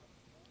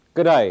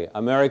Good day,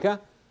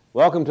 America.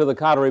 Welcome to the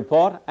Carter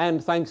Report,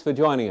 and thanks for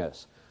joining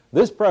us.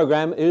 This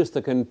program is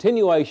the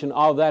continuation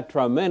of that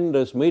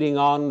tremendous meeting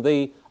on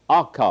the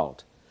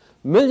occult.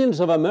 Millions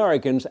of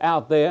Americans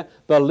out there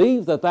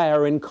believe that they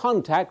are in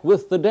contact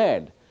with the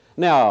dead.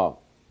 Now,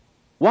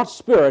 what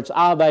spirits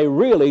are they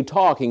really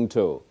talking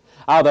to?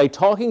 Are they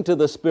talking to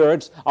the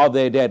spirits of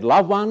their dead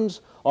loved ones,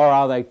 or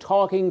are they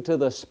talking to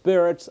the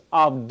spirits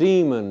of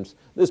demons?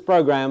 This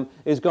program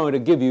is going to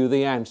give you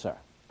the answer.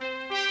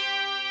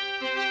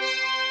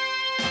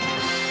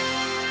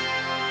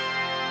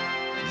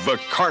 The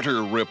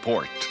Carter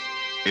Report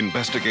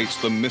investigates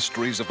the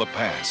mysteries of the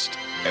past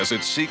as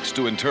it seeks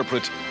to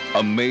interpret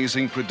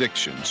amazing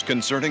predictions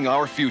concerning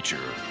our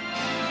future.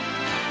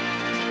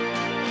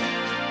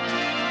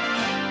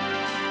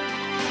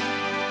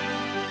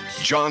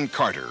 John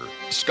Carter,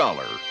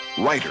 scholar,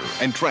 writer,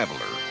 and traveler,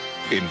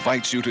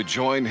 invites you to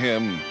join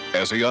him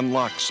as he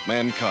unlocks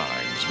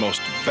mankind's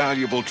most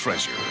valuable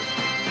treasure.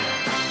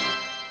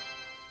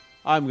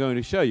 I'm going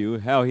to show you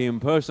how he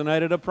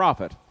impersonated a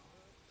prophet.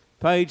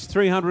 Page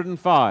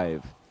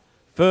 305,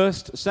 1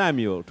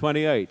 Samuel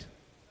 28,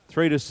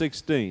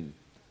 3-16.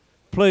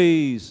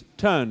 Please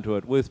turn to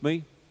it with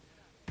me.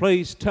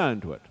 Please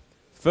turn to it.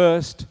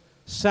 1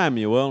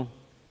 Samuel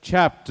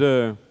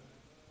chapter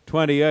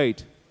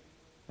 28.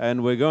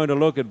 And we're going to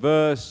look at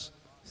verse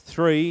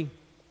 3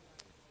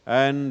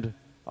 and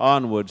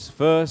onwards.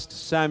 1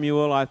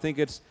 Samuel, I think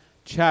it's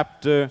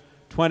chapter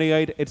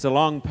 28. It's a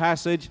long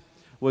passage.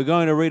 We're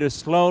going to read it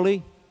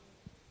slowly.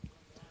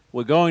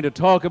 We're going to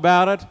talk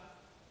about it.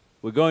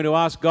 We're going to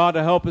ask God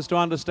to help us to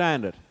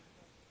understand it.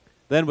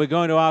 Then we're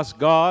going to ask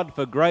God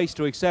for grace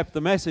to accept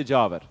the message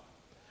of it.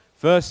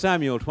 1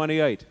 Samuel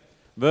 28,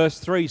 verse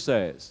 3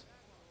 says,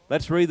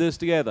 let's read this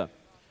together.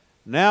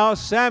 Now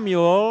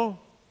Samuel,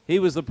 he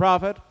was the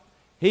prophet.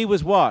 He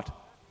was what?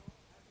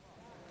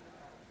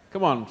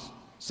 Come on.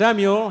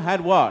 Samuel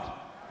had what?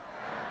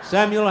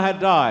 Samuel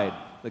had died.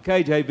 The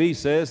KJV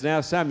says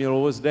now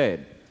Samuel was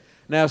dead.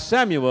 Now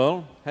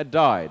Samuel had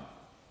died.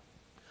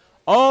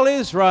 All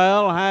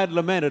Israel had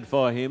lamented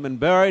for him and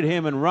buried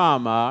him in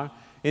Ramah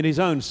in his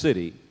own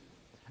city.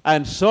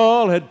 And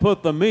Saul had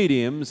put the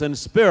mediums and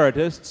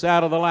spiritists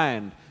out of the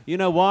land. You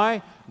know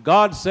why?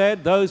 God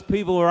said those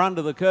people were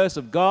under the curse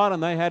of God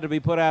and they had to be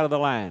put out of the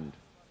land.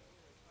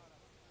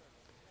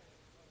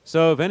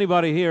 So if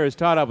anybody here is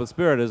tied up with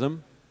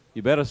spiritism,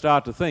 you better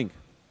start to think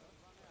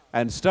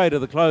and stay to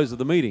the close of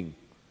the meeting.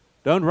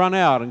 Don't run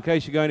out in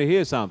case you're going to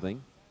hear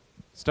something.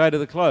 Stay to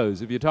the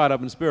close if you're tied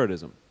up in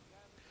spiritism.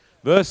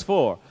 Verse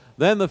 4,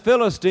 then the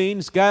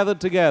Philistines gathered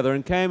together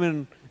and came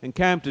and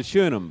encamped at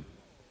Shunem.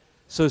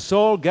 So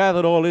Saul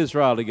gathered all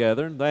Israel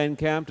together, and they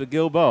encamped at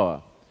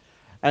Gilboa.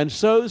 And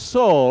so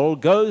Saul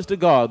goes to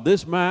God,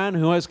 this man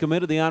who has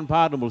committed the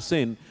unpardonable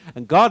sin,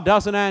 and God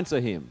doesn't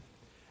answer him.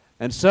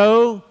 And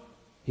so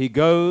he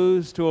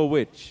goes to a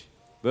witch.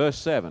 Verse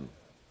 7.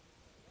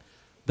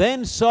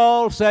 Then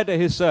Saul said to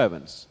his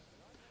servants,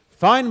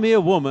 find me a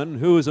woman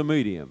who is a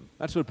medium.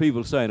 That's what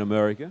people say in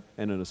America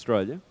and in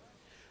Australia.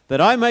 That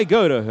I may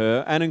go to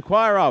her and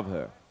inquire of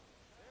her.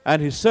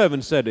 And his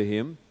servant said to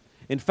him,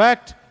 in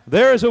fact,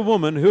 there is a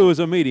woman who is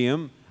a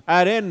medium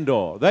at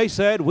Endor. They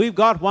said, we've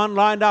got one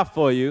lined up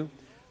for you,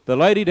 the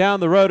lady down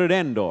the road at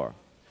Endor.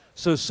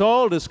 So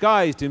Saul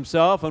disguised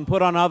himself and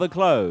put on other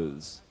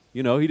clothes.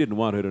 You know, he didn't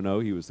want her to know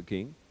he was the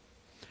king.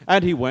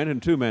 And he went,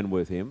 and 2 men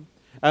with him,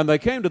 and they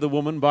came to the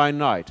woman by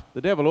night.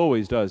 The devil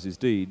always does his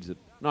deeds at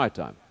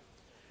nighttime.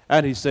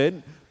 And he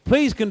said,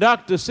 please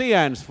conduct a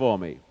seance for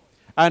me,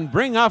 and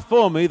bring up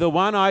for me the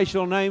one I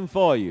shall name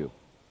for you.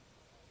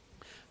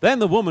 Then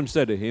the woman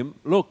said to him,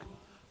 look,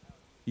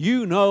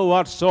 you know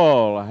what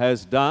Saul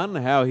has done,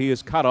 how he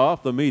has cut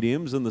off the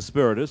mediums and the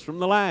spiritists from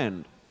the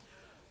land.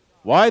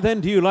 Why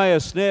then do you lay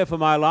a snare for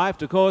my life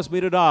to cause me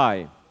to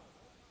die?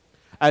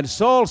 And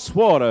Saul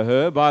swore to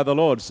her by the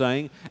Lord,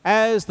 saying,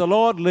 as the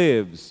Lord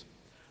lives,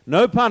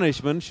 no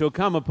punishment shall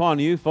come upon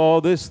you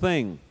for this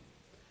thing.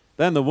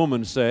 Then the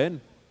woman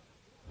said,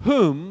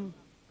 whom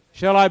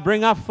shall I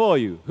bring up for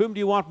you? Whom do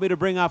you want me to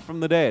bring up from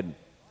the dead?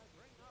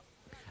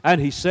 And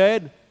he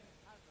said,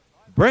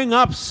 bring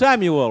up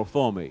Samuel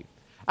for me.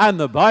 And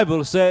the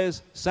Bible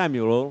says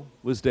Samuel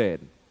was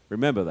dead.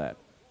 Remember that.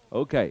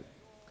 Okay.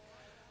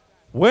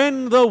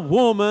 When the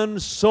woman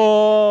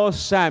saw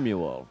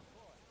Samuel,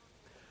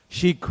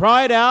 she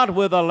cried out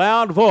with a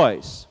loud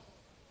voice.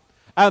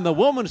 And the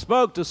woman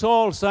spoke to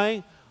Saul,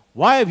 saying,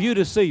 why have you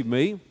deceived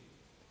me?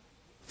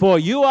 For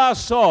you are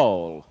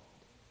Saul.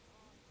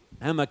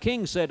 And the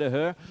king said to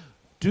her,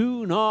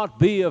 do not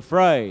be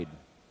afraid.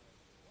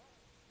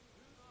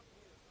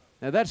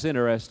 Now that's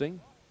interesting.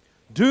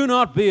 Do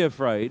not be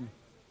afraid.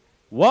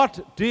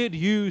 What did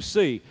you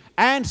see?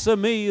 Answer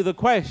me the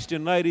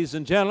question, ladies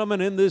and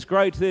gentlemen, in this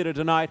great theater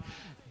tonight.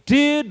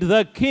 Did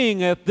the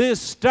king at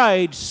this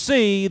stage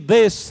see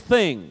this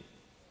thing?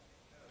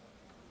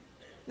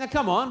 Now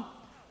come on.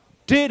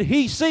 Did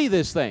he see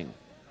this thing?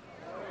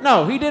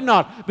 No, he did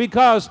not,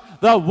 because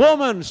the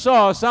woman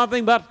saw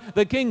something, but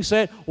the king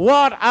said,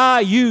 what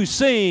are you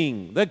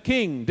seeing? The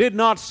king did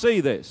not see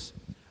this.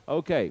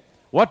 Okay,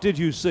 what did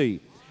you see?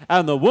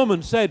 And the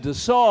woman said to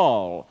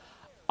Saul,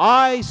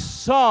 I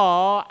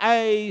saw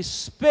a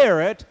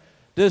spirit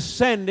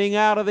descending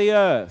out of the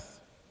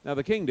earth. Now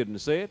the king didn't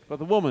see it, but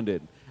the woman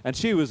did. And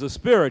she was a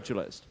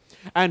spiritualist.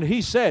 And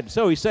he said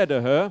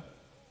to her,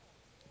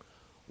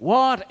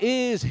 what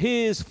is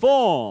his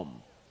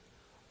form?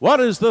 What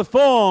is the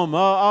form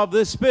of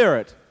this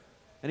spirit?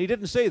 And he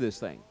didn't see this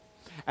thing.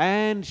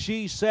 And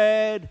she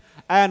said,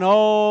 an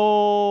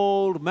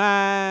old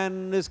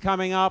man is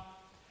coming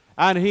up,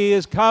 and he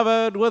is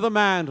covered with a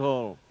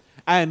mantle.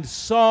 And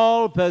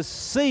Saul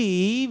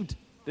perceived,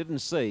 didn't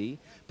see,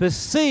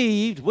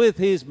 perceived with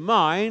his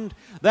mind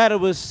that it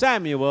was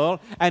Samuel,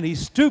 and he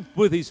stooped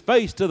with his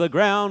face to the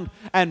ground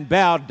and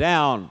bowed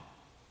down.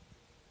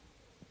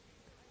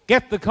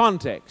 Get the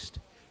context.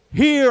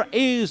 Here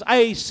is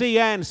a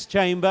seance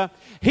chamber.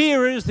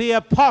 Here is the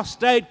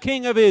apostate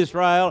king of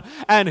Israel.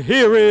 And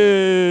here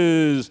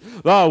is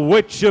the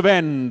witch of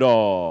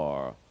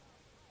Endor.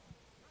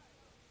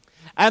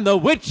 And the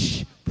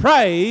witch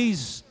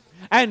prays,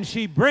 and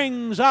she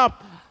brings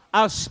up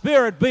a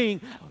spirit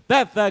being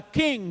that the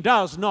king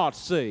does not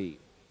see.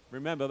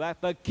 Remember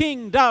that. The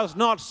king does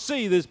not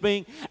see this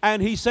being.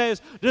 And he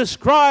says,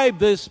 describe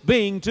this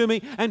being to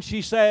me. And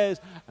she says,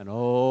 an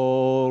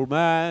old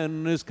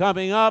man is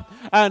coming up,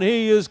 and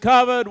he is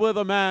covered with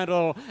a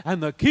mantle.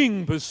 And the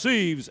king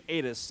perceives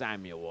it is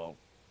Samuel.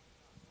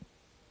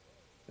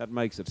 That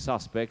makes it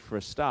suspect for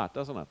a start,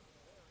 doesn't it?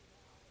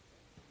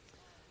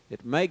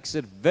 It makes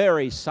it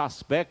very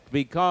suspect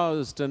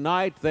because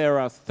tonight there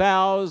are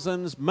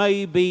thousands,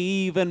 maybe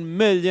even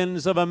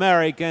millions of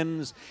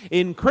Americans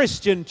in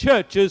Christian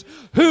churches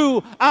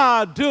who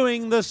are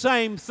doing the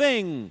same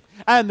thing.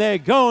 And they're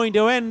going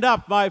to end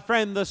up, my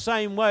friend, the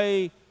same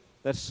way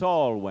that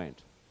Saul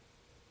went,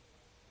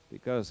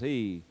 because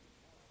he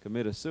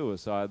committed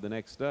suicide the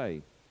next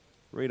day.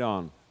 Read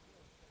on.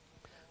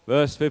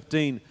 Verse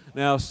 15,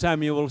 now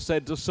Samuel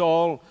said to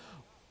Saul,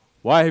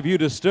 why have you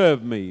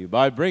disturbed me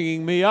by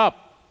bringing me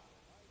up?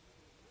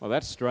 Well,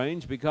 that's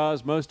strange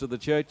because most of the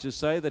churches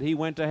say that he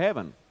went to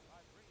heaven.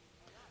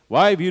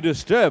 Why have you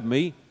disturbed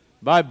me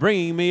by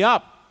bringing me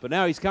up? But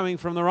now he's coming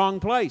from the wrong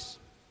place.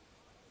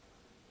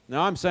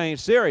 Now I'm saying it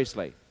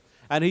seriously.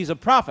 And he's a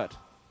prophet.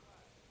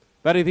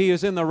 But if he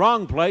was in the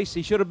wrong place,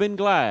 he should have been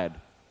glad.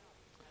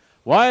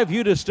 Why have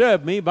you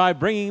disturbed me by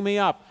bringing me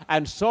up?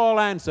 And Saul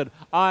answered,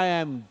 I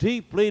am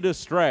deeply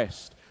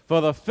distressed,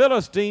 for the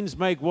Philistines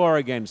make war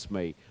against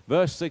me.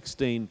 Verse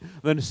 16,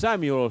 then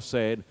Samuel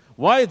said,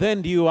 why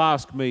then do you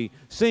ask me,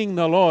 seeing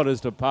the Lord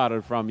has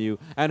departed from you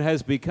and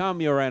has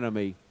become your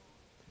enemy?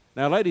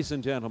 Now, ladies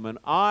and gentlemen,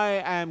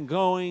 I am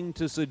going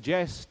to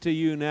suggest to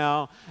you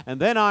now,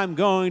 and then I'm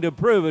going to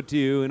prove it to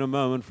you in a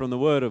moment from the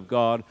Word of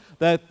God,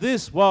 that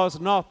this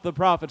was not the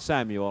prophet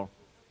Samuel.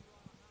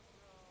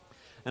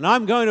 And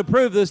I'm going to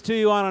prove this to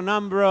you on a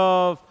number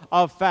of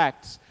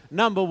facts.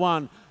 Number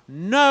one,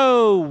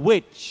 no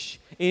witch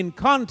in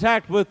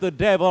contact with the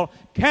devil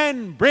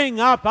can bring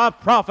up a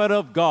prophet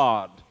of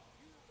God.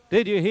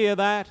 Did you hear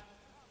that?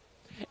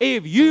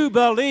 If you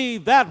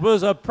believe that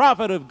was a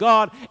prophet of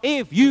God,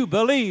 if you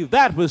believe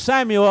that was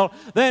Samuel,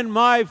 then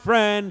my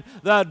friend,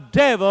 the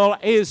devil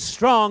is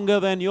stronger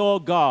than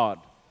your God.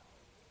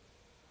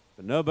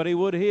 But nobody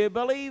would here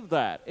believe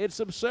that. It's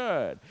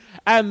absurd.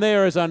 And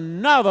there is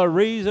another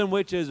reason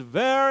which is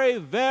very,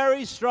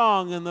 very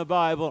strong in the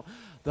Bible.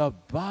 The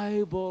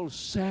Bible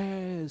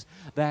says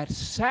that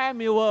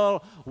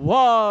Samuel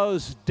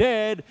was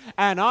dead,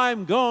 and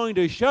I'm going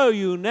to show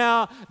you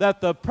now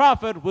that the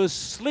prophet was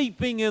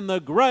sleeping in the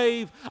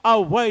grave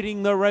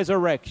awaiting the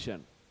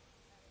resurrection.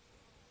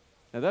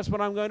 Now that's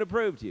what I'm going to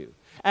prove to you.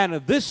 And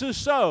if this is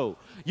so,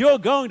 you're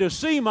going to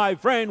see, my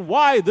friend,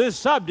 why this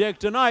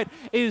subject tonight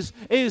is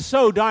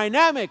so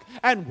dynamic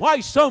and why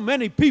so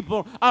many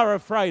people are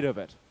afraid of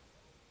it.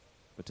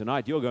 But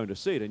tonight you're going to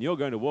see it, and you're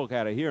going to walk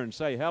out of here and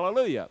say,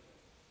 hallelujah.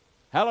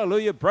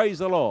 Hallelujah, praise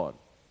the Lord.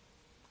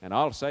 And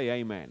I'll say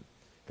amen.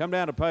 Come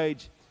down to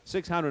page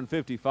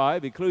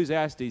 655,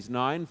 Ecclesiastes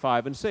 9,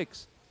 5, and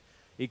 6.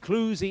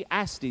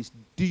 Ecclesiastes.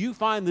 Do you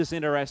find this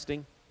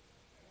interesting?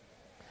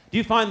 Do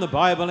you find the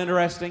Bible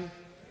interesting?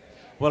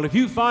 Well, if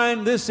you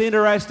find this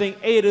interesting,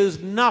 it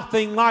is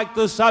nothing like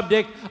the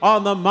subject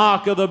on the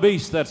mark of the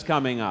beast that's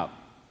coming up.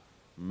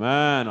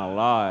 Man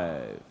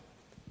alive.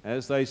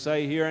 As they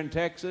say here in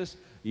Texas,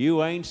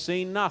 you ain't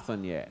seen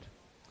nothing yet.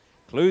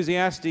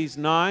 Ecclesiastes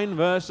 9,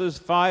 verses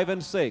 5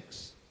 and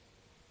 6.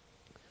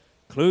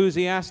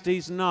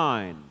 Ecclesiastes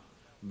 9,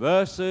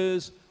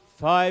 verses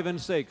 5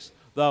 and 6.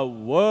 The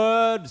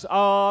words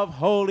of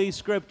Holy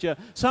Scripture.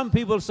 Some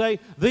people say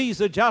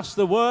these are just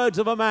the words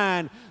of a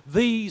man.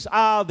 These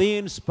are the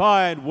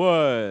inspired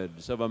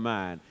words of a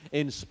man,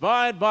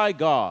 inspired by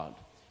God.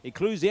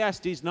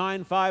 Ecclesiastes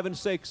 9, 5 and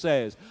 6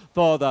 says,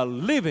 for the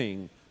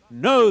living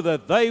know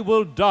that they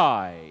will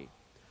die,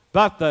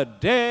 but the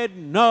dead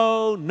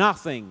know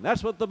nothing.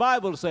 That's what the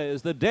Bible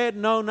says. The dead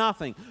know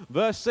nothing.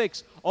 Verse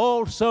 6,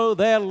 also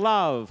their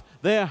love,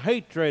 their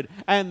hatred,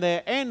 and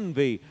their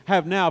envy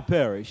have now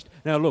perished.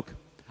 Now look,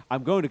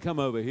 I'm going to come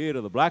over here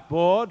to the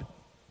blackboard,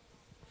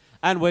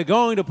 And we're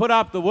going to put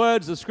up the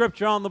words of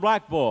Scripture on the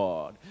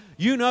blackboard.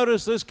 You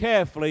notice this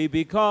carefully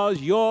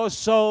because your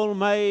soul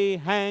may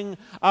hang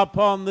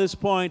upon this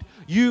point.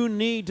 You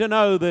need to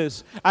know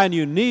this, and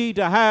you need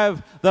to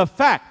have the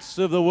facts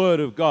of the Word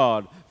of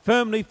God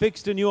firmly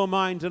fixed in your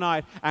mind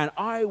tonight. And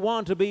I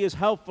want to be as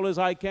helpful as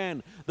I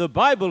can. The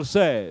Bible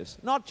says,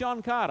 not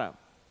John Carter,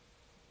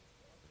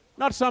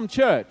 not some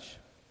church,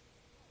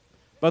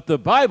 but the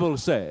Bible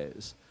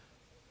says,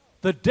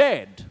 the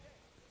dead,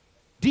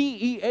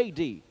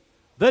 D-E-A-D,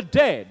 the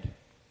dead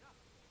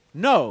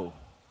know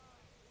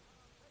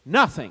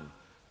nothing.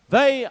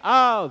 They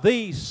are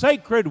the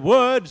sacred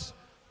words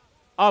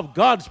of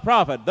God's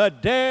prophet. The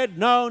dead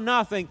know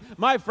nothing.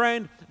 My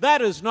friend,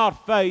 that is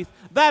not faith.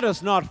 That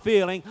is not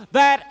feeling.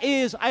 That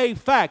is a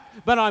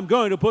fact. But I'm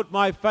going to put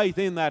my faith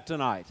in that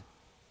tonight.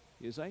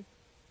 You see?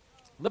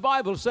 The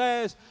Bible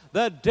says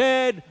the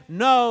dead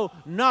know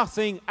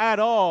nothing at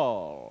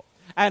all.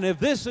 And if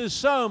this is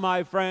so,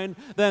 my friend,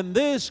 then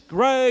this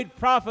great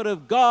prophet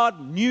of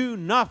God knew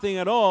nothing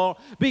at all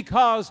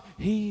because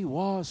he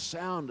was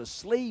sound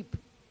asleep.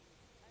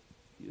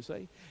 You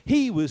see?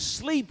 He was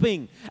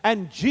sleeping,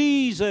 and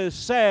Jesus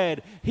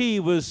said he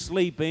was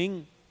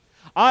sleeping.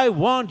 I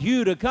want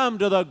you to come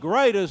to the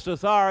greatest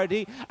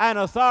authority, an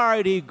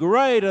authority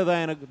greater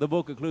than the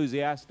book of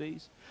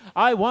Ecclesiastes.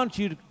 I want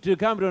you to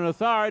come to an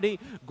authority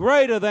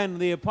greater than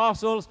the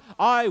apostles.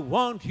 I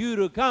want you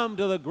to come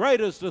to the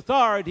greatest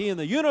authority in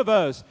the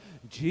universe,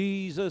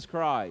 Jesus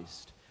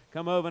Christ.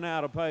 Come over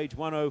now to page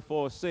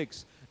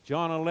 1046,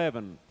 John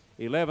 11,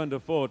 11 to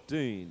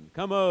 14.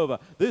 Come over.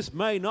 This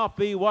may not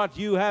be what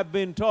you have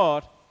been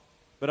taught,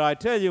 but I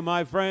tell you,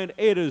 my friend,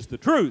 it is the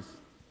truth.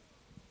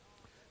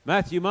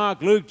 Matthew,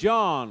 Mark, Luke,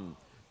 John.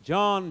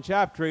 John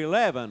chapter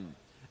 11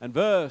 and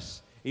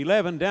verse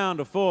 11 down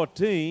to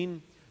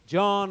 14.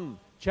 John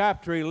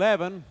chapter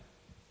 11,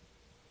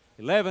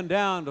 11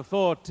 down to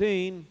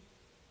 14.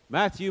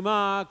 Matthew,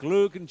 Mark,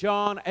 Luke, and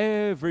John,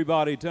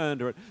 everybody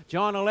turned to it.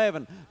 John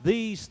 11,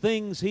 these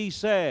things he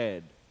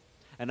said.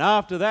 And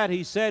after that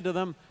he said to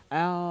them,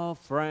 our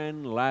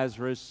friend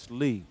Lazarus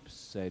sleeps,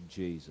 said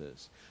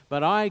Jesus.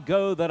 But I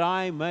go that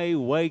I may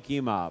wake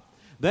him up.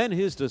 Then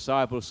his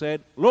disciples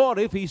said, Lord,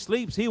 if he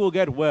sleeps, he will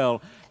get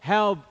well.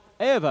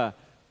 However,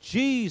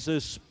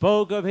 Jesus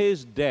spoke of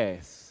his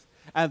death.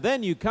 And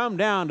then you come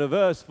down to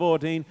verse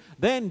 14.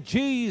 Then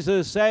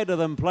Jesus said to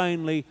them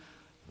plainly,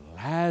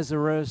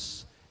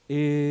 Lazarus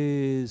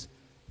is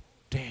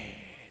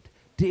dead.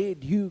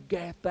 Did you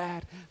get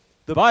that?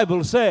 The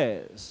Bible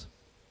says,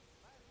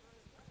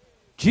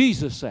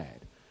 Jesus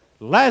said,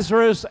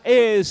 Lazarus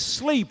is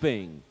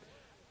sleeping.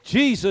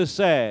 Jesus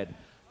said,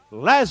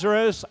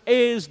 Lazarus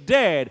is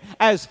dead.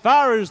 As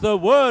far as the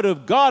Word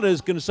of God is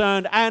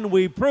concerned, and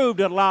we proved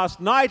it last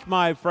night,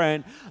 my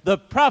friend, the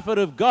prophet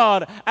of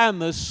God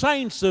and the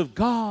saints of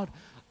God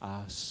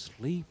are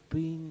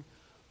sleeping,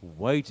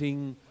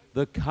 waiting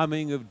the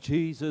coming of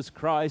Jesus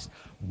Christ,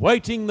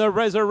 waiting the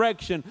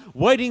resurrection,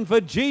 waiting for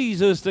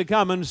Jesus to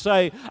come and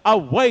say,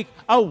 awake,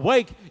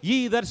 awake,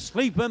 ye that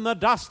sleep in the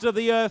dust of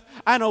the earth,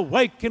 and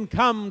awake and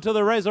come to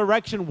the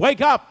resurrection.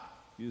 Wake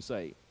up, you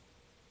say.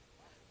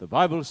 The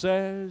Bible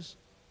says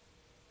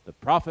the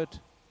prophet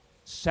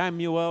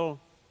Samuel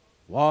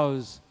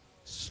was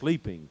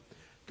sleeping.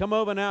 Come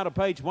over now to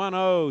page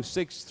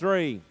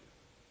 1063.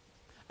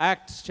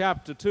 Acts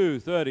chapter 2,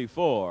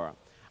 34.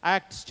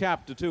 Acts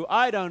chapter 2.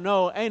 I don't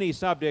know any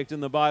subject in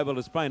the Bible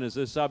as plain as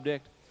this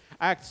subject.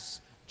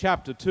 Acts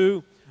chapter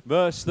 2,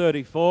 verse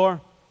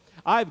 34.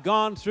 I've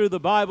gone through the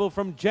Bible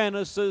from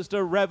Genesis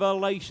to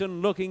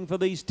Revelation looking for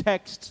these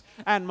texts,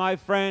 and my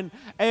friend,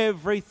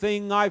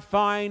 everything I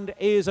find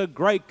is a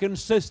great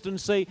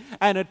consistency,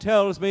 and it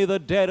tells me the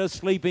dead are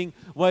sleeping,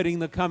 waiting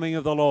the coming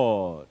of the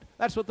Lord.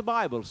 That's what the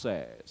Bible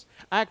says.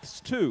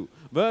 Acts 2,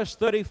 verse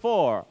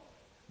 34,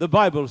 the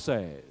Bible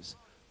says,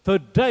 for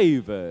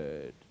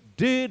David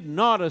did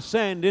not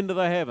ascend into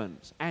the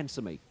heavens.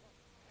 Answer me.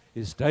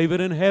 Is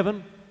David in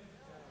heaven?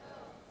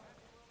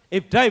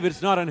 If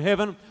David's not in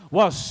heaven,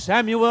 was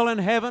Samuel in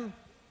heaven?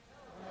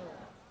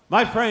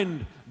 My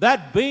friend,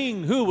 that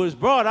being who was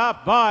brought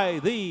up by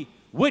the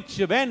witch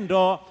of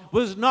Endor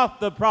was not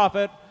the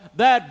prophet.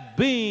 That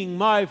being,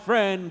 my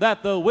friend,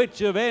 that the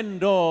witch of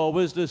Endor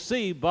was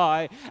deceived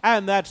by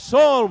and that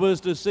Saul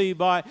was deceived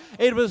by,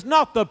 it was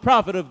not the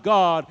prophet of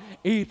God.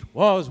 It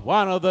was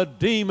one of the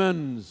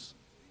demons,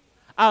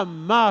 a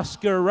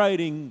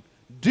masquerading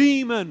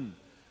demon,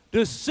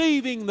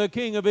 deceiving the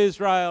king of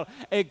Israel.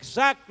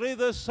 Exactly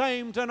the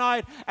same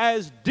tonight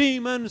as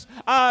demons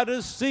are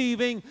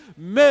deceiving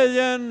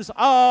millions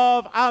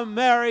of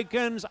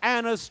Americans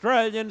and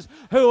Australians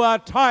who are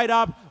tied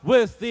up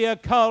with the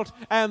occult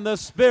and the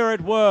spirit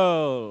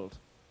world.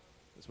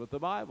 That's what the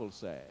Bible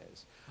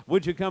says.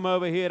 Would you come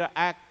over here to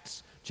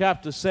Acts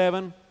chapter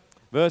 7,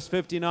 verse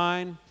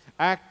 59?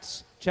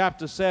 Acts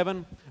chapter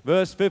 7,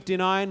 verse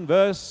 59,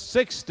 verse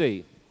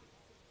 60.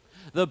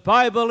 The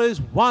Bible is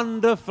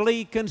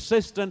wonderfully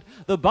consistent.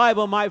 The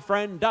Bible, my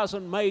friend,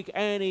 doesn't make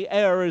any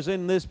errors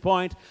in this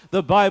point.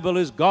 The Bible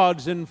is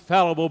God's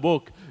infallible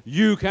book.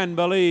 you can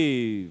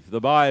believe the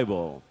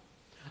Bible.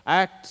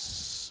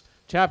 Acts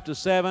chapter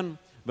 7,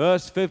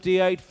 verse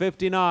 58,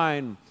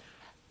 59.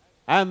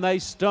 And they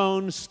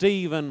stoned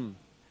Stephen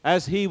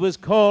as he was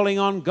calling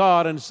on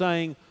God and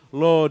saying,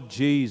 Lord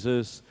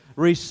Jesus,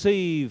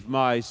 receive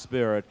my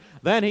spirit.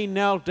 Then he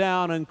knelt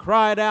down and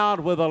cried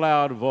out with a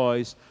loud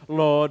voice,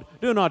 Lord,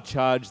 do not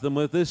charge them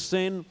with this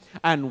sin.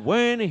 And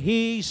when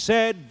he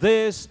said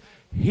this,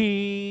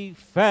 he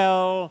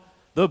fell,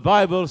 the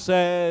Bible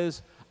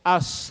says,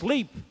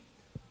 asleep.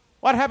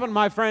 What happened,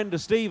 my friend, to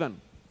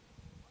Stephen?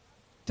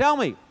 Tell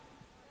me.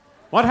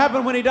 What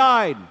happened when he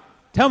died?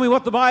 Tell me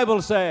what the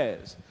Bible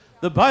says.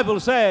 The Bible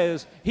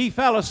says he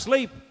fell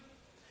asleep.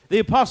 The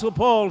Apostle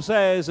Paul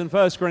says in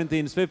 1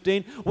 Corinthians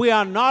 15, we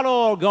are not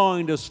all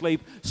going to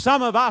sleep.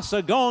 Some of us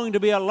are going to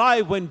be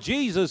alive when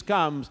Jesus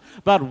comes.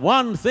 But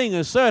one thing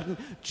is certain,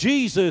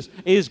 Jesus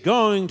is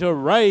going to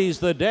raise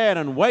the dead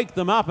and wake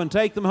them up and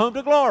take them home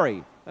to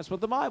glory. That's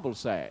what the Bible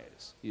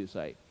says, you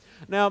say.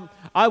 Now,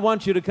 I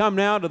want you to come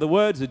now to the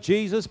words of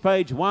Jesus,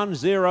 page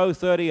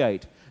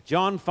 1038.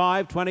 John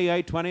 5,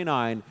 28,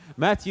 29.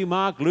 Matthew,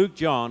 Mark, Luke,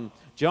 John.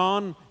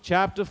 John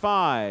chapter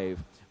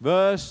 5,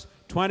 verse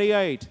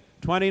 28,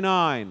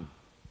 29.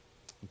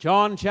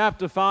 John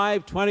chapter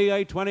 5,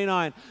 28,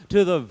 29.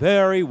 To the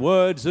very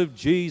words of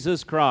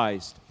Jesus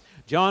Christ.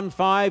 John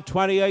 5,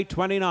 28,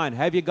 29.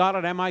 Have you got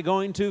it? Am I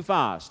going too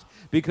fast?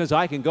 Because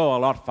I can go a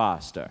lot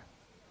faster.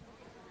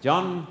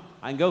 I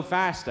can go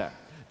faster.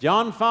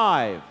 John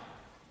 5,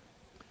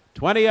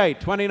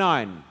 28,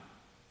 29.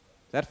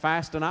 Is that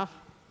fast enough?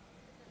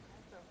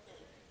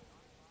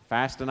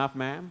 Fast enough,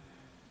 ma'am?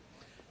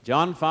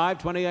 John 5,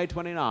 28,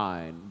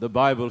 29. The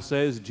Bible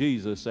says,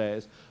 Jesus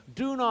says,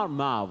 do not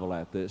marvel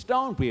at this.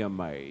 Don't be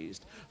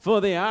amazed.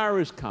 For the hour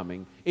is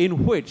coming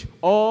in which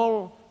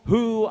all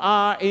who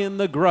are in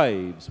the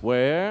graves,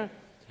 where?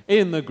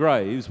 In the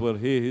graves, will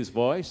hear his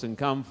voice and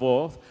come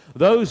forth.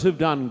 Those who've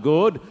done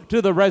good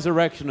to the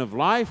resurrection of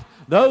life.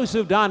 Those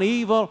who've done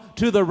evil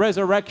to the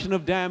resurrection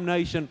of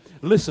damnation.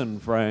 Listen,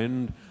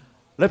 friend.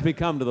 Let me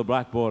come to the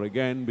blackboard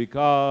again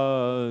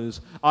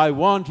because I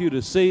want you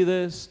to see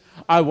this.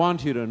 I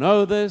want you to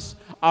know this.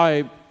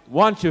 I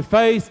want your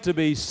faith to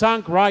be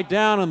sunk right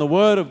down in the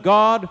Word of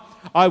God.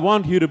 I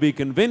want you to be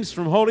convinced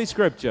from Holy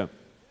Scripture.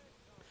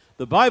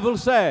 The Bible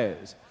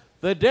says,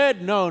 the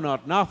dead know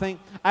not nothing,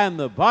 and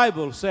the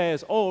Bible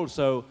says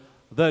also,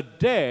 the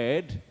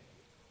dead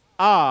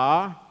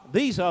are,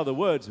 these are the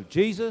words of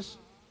Jesus,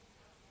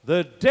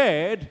 the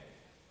dead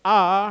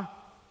are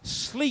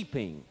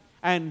sleeping.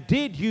 And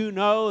did you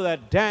know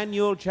that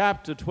Daniel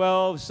chapter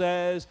 12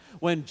 says,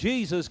 when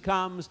Jesus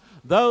comes,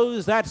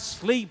 those that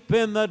sleep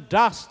in the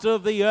dust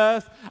of the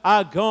earth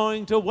are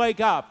going to wake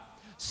up,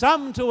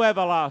 some to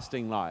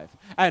everlasting life,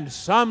 and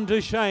some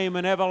to shame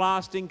and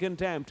everlasting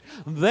contempt.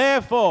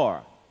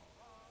 Therefore,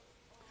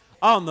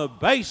 on the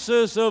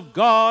basis of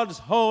God's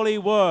holy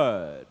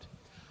word,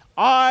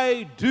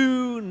 I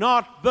do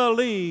not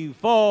believe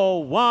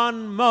for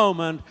one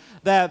moment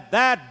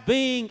that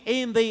being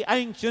in the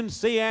ancient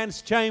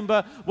seance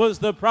chamber was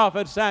the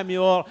prophet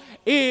Samuel.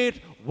 It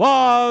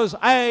was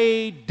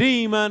a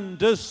demon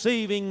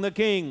deceiving the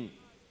king.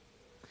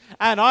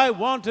 And I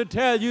want to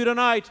tell you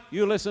tonight,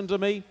 you listen to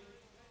me,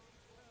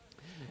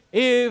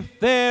 if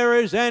there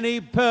is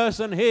any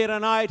person here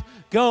tonight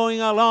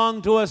going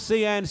along to a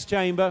seance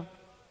chamber,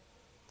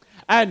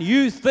 and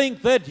you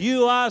think that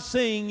you are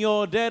seeing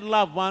your dead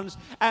loved ones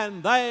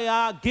and they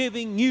are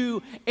giving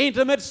you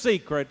intimate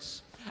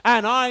secrets,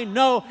 and I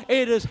know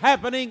it is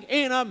happening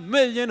in 1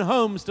 million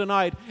homes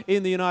tonight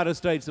in the United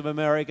States of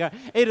America.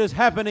 It is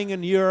happening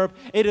in Europe.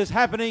 It is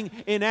happening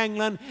in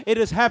England. It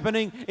is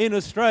happening in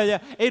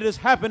Australia. It is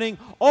happening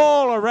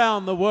all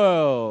around the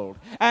world.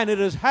 And it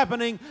is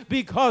happening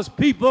because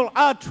people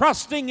are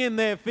trusting in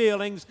their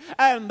feelings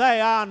and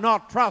they are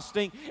not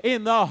trusting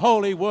in the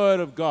holy word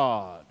of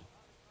God.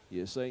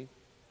 You see?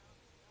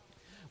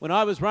 When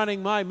I was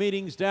running my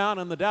meetings down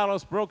in the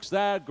Dallas Brooks,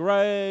 that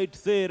great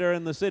theater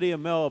in the city of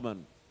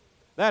Melbourne,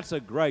 that's a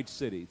great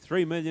city,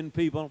 3 million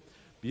people,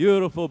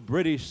 beautiful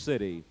British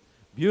city,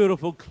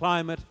 beautiful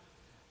climate,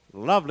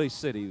 lovely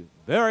city,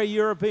 very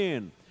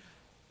European.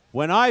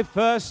 When I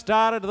first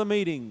started the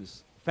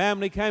meetings,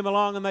 family came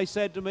along and they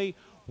said to me,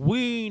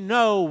 we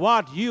know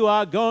what you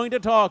are going to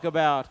talk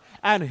about,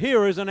 and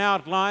here is an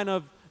outline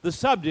of the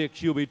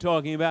subjects you'll be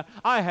talking about.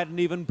 I hadn't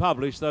even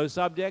published those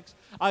subjects.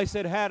 I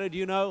said, how did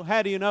you know?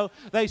 How do you know?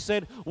 They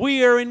said,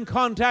 we are in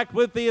contact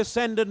with the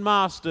ascended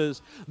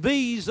masters.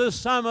 These are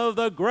some of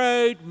the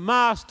great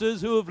masters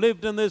who have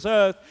lived in this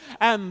earth,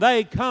 and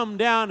they come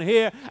down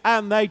here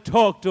and they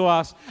talk to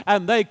us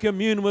and they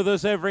commune with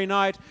us every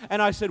night.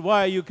 And I said,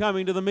 why are you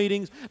coming to the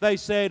meetings? They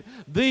said,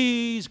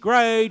 these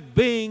great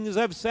beings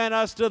have sent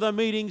us to the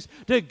meetings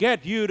to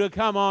get you to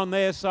come on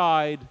their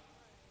side.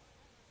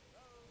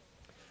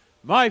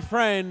 My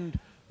friend,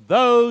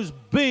 those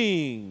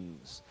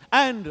beings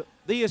and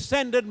the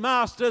ascended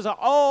masters are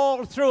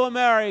all through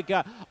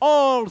America,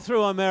 all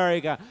through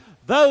America.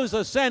 Those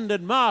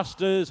ascended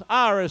masters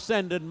are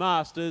ascended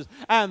masters,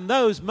 and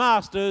those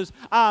masters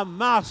are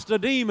master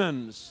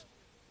demons.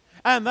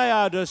 And they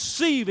are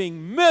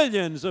deceiving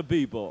millions of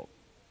people.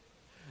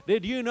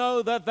 Did you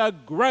know that the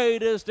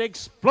greatest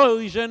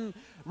explosion,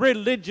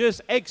 religious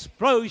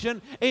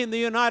explosion in the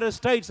United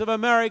States of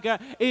America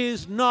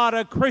is not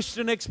a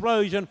Christian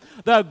explosion?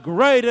 The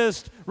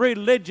greatest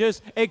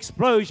religious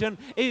explosion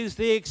is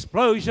the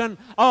explosion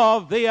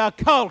of the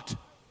occult.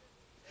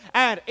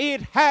 And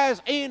it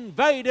has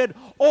invaded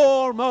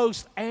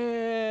almost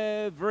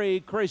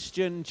every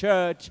Christian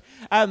church.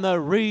 And the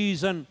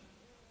reason,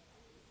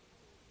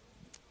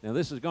 now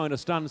this is going to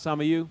stun some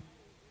of you,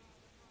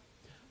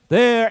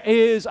 there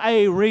is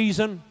a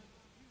reason.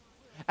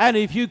 And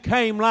if you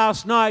came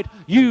last night,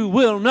 you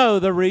will know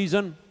the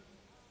reason.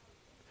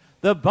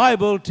 The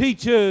Bible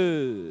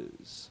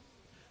teaches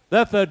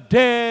that the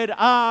dead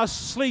are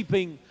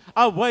sleeping,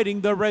 awaiting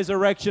the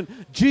resurrection.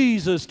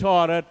 Jesus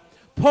taught it.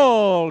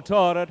 Paul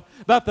taught it.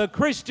 But the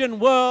Christian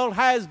world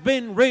has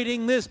been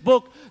reading this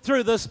book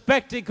through the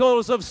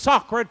spectacles of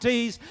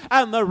Socrates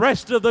and the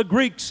rest of the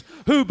Greeks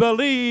who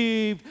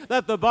believed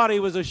that the body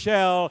was a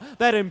shell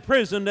that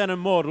imprisoned an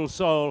immortal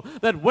soul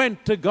that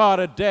went to God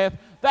at death.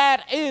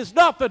 That is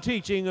not the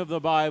teaching of the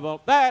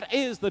Bible. That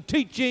is the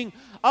teaching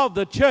of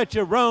the Church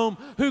of Rome,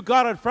 who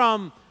got it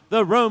from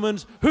the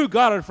Romans, who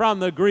got it from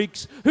the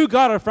Greeks, who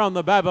got it from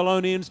the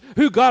Babylonians,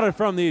 who got it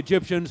from the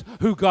Egyptians,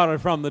 who got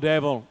it from the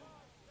devil.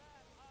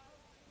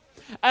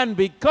 And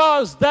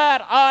because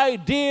that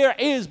idea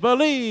is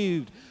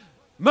believed,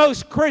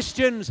 most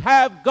Christians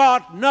have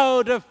got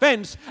no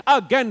defense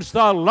against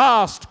the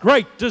last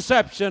great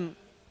deception.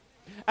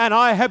 And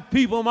I have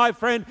people, my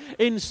friend,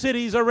 in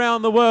cities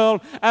around the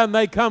world, and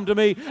they come to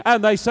me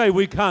and they say,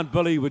 we can't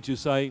believe what you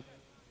say.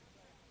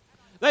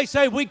 They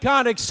say, we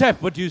can't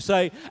accept what you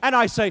say. And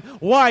I say,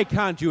 why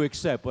can't you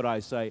accept what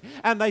I say?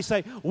 And they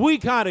say, we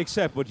can't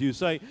accept what you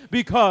say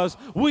because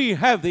we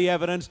have the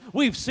evidence.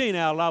 We've seen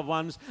our loved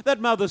ones.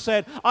 That mother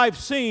said, I've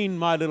seen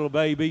my little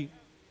baby.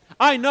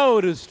 I know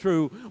it is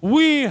true.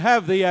 We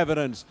have the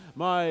evidence.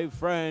 My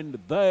friend,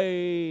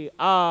 they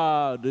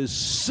are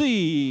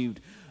deceived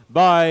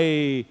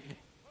by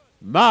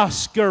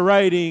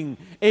masquerading,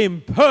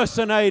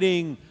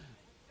 impersonating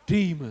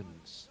demons.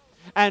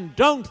 And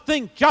don't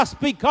think just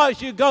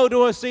because you go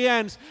to a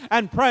seance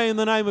and pray in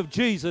the name of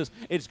Jesus,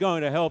 it's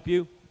going to help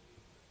you.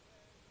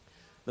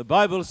 The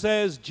Bible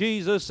says,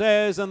 Jesus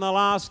says, in the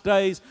last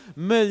days,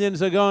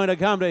 millions are going to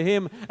come to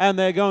him and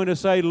they're going to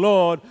say,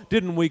 Lord,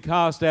 didn't we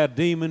cast out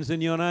demons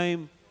in your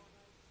name?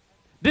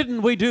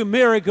 Didn't we do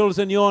miracles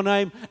in your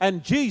name?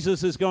 And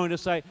Jesus is going to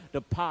say,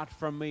 depart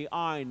from me,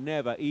 I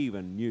never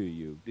even knew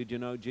you. Did you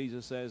know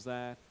Jesus says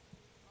that?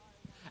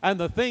 And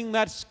the thing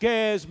that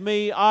scares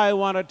me, I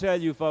want to tell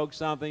you folks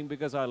something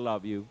because I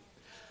love you.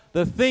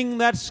 The thing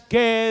that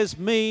scares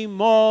me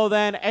more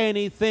than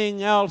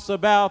anything else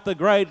about the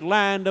great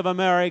land of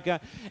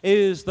America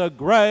is the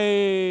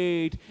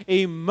great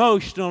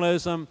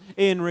emotionalism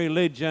in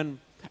religion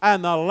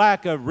and the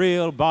lack of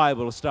real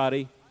Bible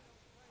study.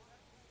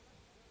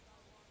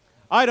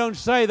 I don't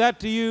say that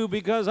to you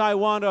because I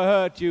want to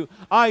hurt you.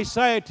 I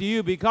say it to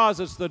you because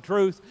it's the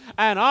truth.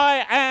 And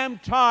I am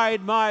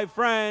tired, my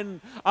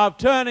friend, of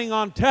turning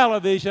on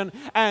television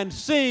and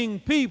seeing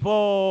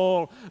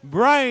people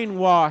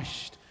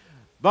brainwashed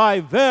by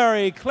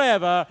very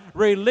clever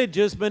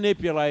religious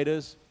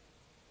manipulators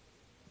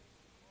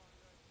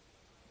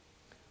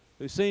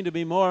who seem to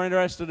be more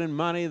interested in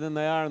money than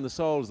they are in the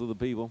souls of the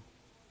people.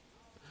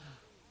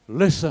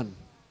 Listen.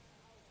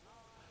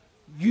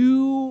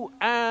 You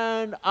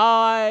and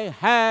I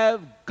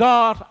have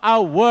got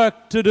a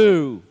work to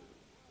do,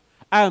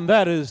 and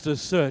that is to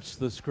search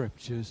the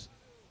Scriptures.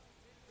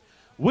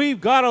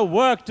 We've got a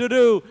work to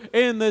do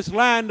in this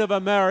land of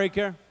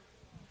America,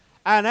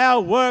 and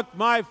our work,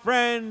 my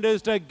friend,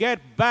 is to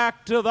get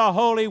back to the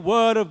Holy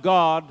Word of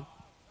God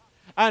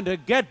and to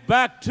get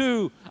back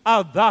to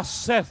thus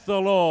saith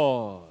the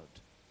Lord,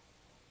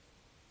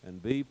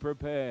 and be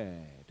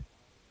prepared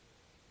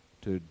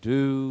to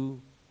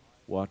do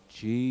what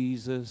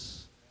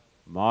Jesus,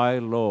 my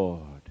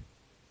Lord,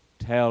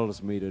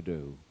 tells me to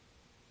do.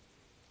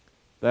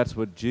 That's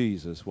what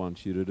Jesus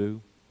wants you to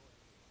do.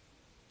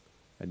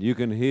 And you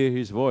can hear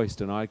his voice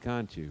tonight,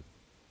 can't you?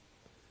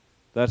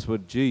 That's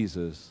what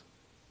Jesus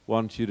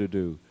wants you to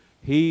do.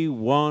 He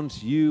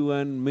wants you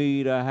and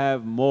me to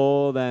have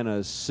more than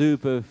a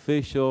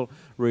superficial,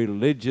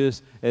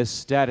 religious,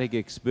 ecstatic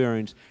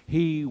experience.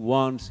 He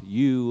wants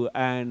you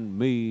and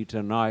me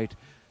tonight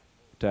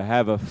to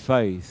have a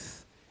faith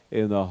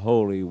in the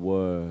holy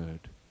word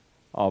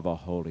of a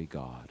holy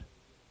God.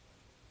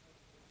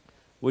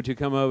 Would you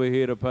come over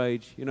here to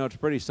page? You know, it's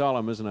pretty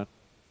solemn, isn't it?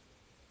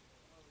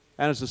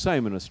 And it's the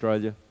same in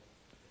Australia.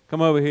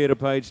 Come over here to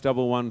page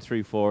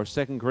 1134,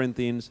 2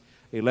 Corinthians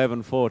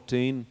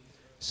 11:14.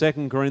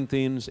 2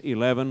 Corinthians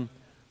 11,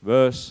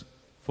 verse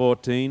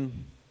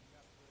 14.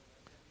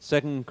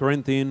 2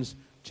 Corinthians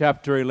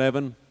chapter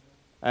 11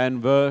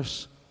 and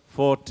verse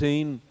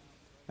 14.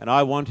 And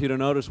I want you to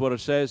notice what it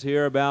says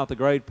here about the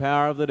great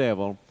power of the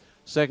devil.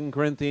 2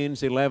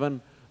 Corinthians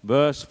 11,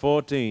 verse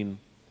 14.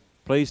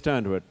 Please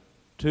turn to it.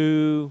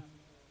 2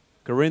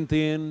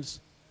 Corinthians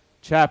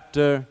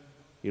chapter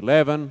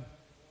 11,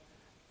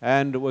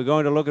 and we're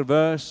going to look at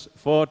verse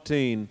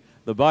 14.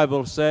 The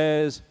Bible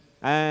says,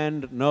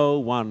 and no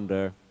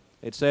wonder.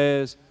 It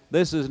says,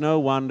 this is no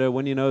wonder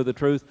when you know the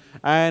truth,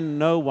 and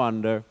no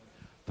wonder,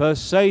 for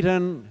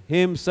Satan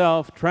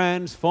himself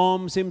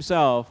transforms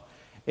himself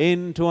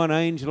into an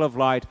angel of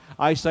light.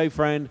 I say,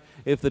 friend,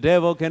 if the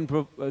devil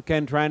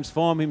can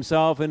transform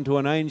himself into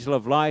an angel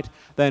of light,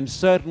 then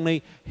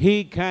certainly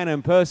he can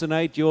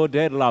impersonate your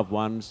dead loved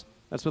ones.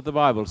 That's what the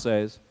Bible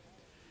says.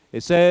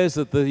 It says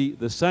that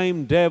the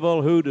same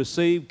devil who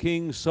deceived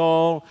King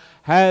Saul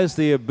has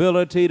the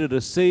ability to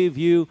deceive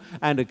you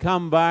and to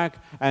come back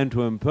and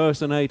to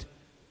impersonate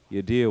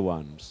your dear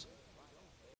ones.